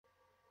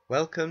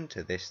Welcome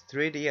to this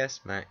 3ds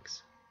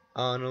Max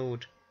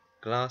Arnold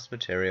glass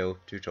material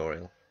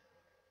tutorial.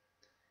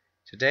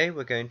 Today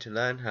we're going to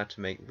learn how to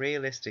make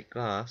realistic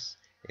glass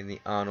in the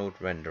Arnold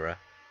renderer.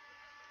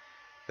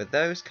 For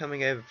those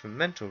coming over from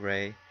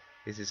Mentalray,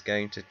 this is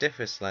going to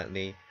differ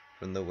slightly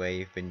from the way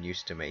you've been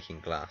used to making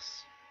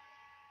glass.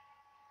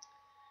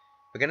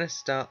 We're going to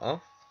start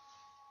off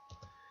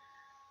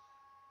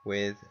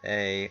with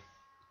a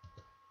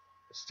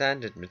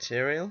standard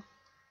material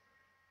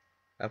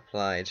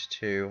applied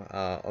to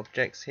our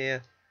objects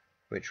here,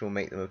 which will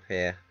make them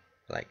appear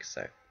like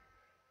so.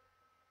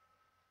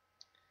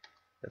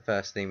 The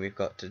first thing we've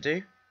got to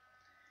do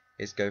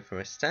is go from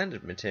a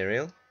standard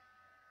material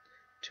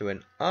to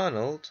an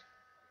Arnold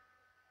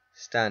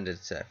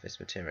standard surface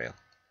material.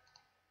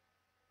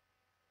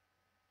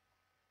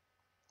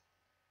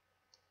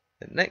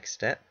 The next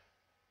step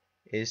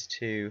is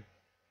to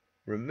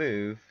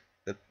remove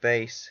the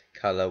base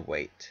color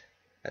weight,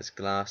 as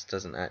glass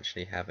doesn't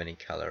actually have any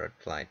color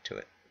applied to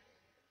it.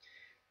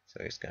 So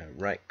we're just going to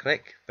right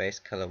click base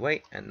color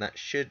weight, and that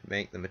should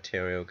make the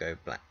material go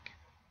black,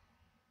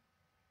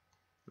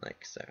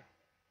 like so.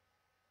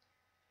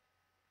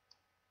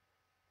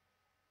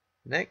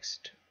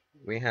 Next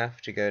we have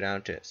to go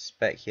down to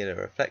specular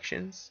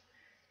reflections,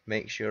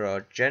 make sure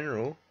our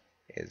general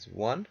is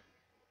 1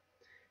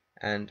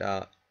 and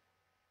our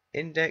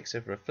index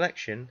of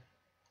reflection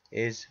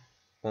is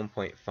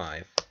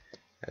 1.5,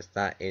 as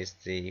that is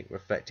the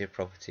reflective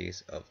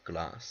properties of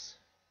glass.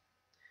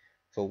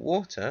 For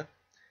water,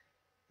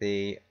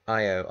 the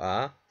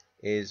IOR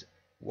is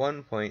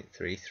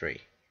 1.33.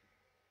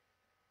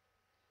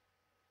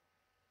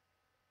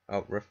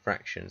 Oh,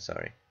 refraction,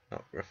 sorry,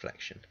 not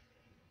reflection.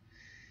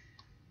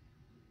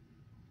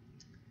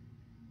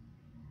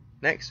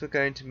 Next we're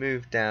going to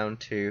move down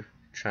to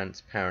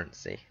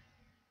transparency,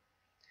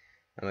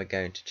 and we're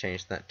going to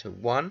change that to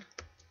 1,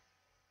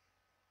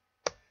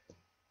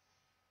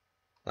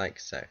 like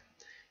so.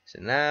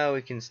 So now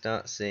we can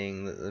start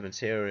seeing that the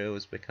material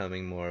is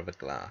becoming more of a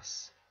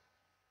glass.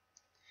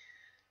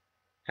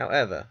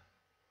 However,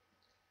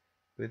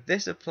 with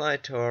this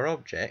applied to our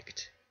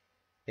object,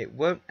 it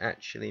won't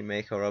actually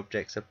make our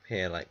objects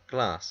appear like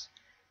glass.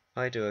 If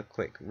I do a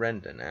quick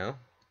render now,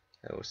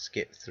 I will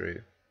skip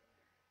through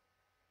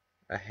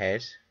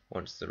ahead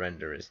once the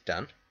render is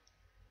done,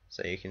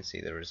 so you can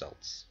see the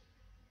results.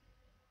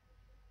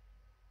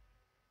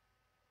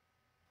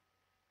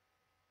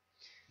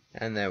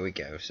 And there we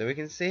go. So we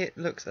can see it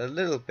looks a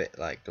little bit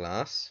like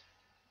glass.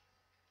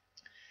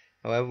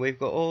 However, we've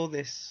got all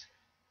this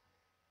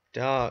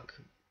dark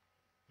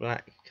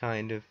black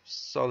kind of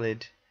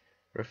solid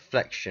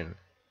reflection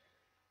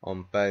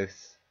on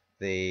both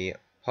the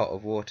pot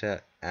of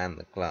water and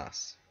the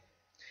glass.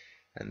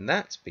 And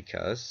that's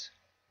because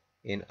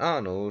in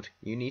Arnold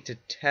you need to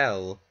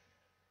tell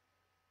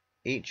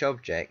each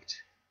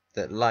object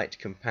that light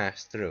can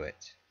pass through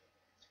it.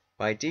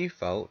 By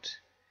default,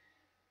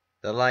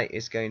 the light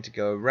is going to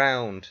go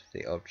around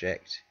the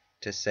object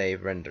to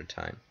save render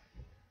time.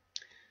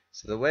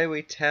 So the way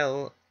we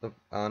tell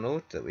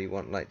Arnold that we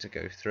want light to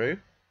go through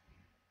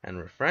and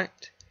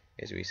refract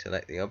is we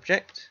select the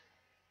object,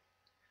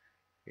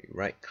 we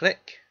right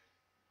click,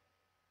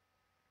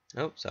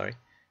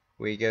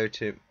 we go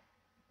to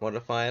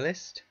modifier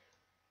list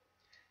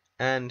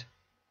and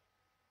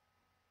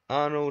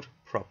Arnold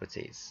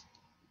properties.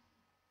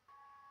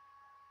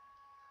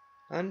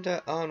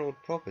 Under Arnold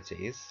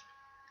properties,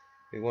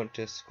 we want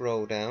to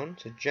scroll down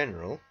to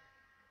general,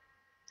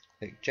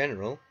 click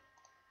general,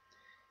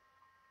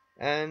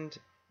 and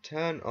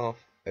turn off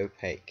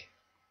opaque.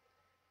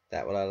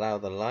 That will allow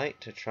the light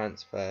to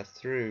transfer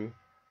through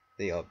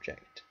the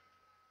object.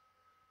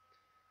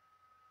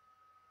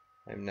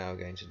 I'm now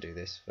going to do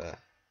this for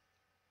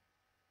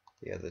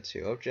the other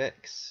two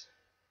objects.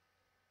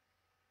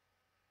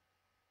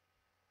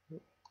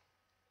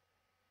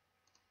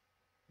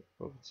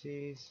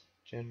 Properties,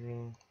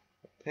 general,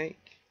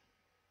 opaque,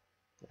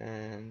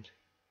 and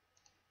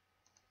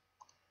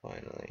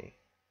finally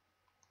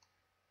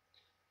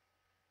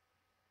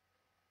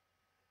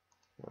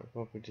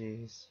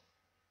properties,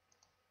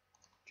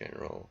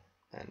 general,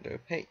 and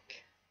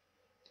opaque.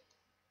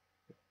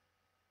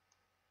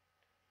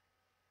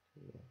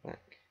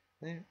 Back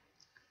there.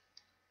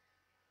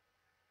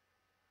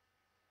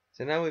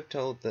 So now we've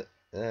told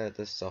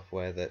the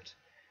software that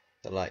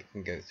the light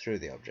can go through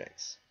the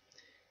objects.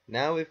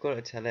 Now we've got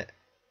to tell it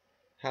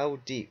how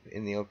deep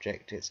in the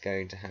object it's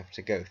going to have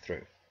to go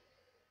through.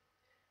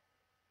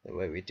 The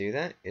way we do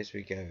that is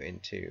we go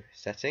into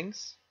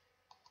settings,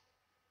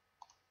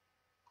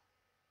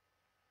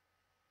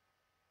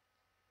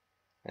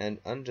 and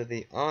under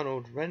the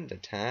Arnold render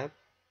tab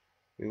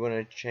we want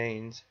to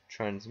change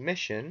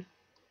transmission,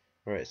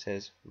 where it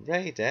says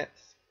ray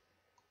depth,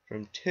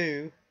 from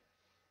 2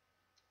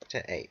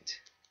 to 8.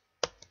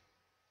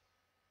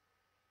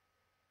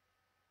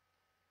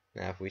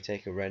 Now if we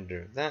take a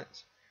render of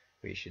that,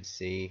 we should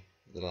see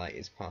the light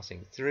is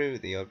passing through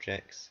the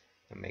objects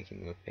and making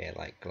them appear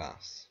like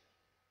glass.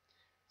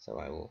 So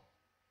I will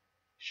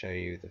show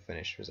you the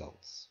finished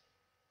results.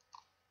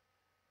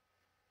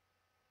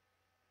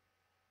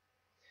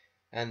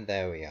 And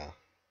there we are.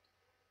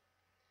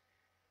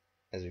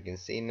 As we can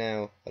see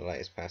now, the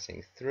light is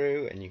passing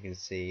through, and you can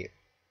see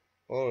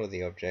all of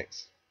the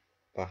objects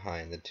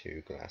behind the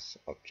two glass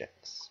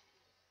objects.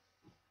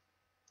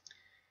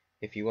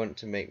 If you want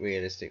to make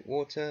realistic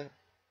water,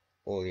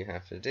 all you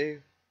have to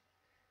do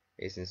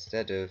is,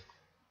 instead of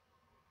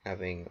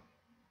having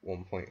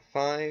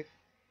 1.5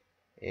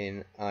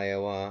 in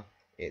IOR,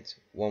 it's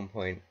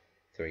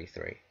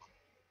 1.33.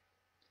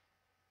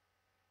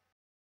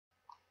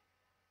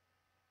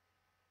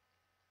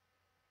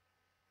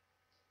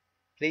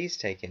 Please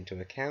take into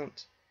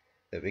account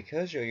that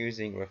because you're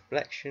using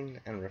reflection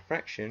and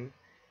refraction,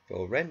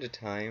 your render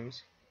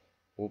times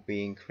will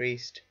be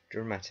increased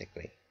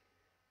dramatically.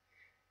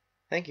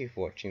 Thank you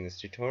for watching this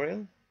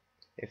tutorial.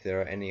 If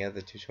there are any other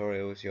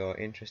tutorials you're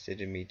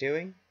interested in me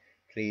doing,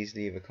 please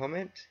leave a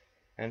comment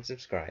and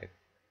subscribe.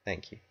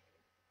 Thank you.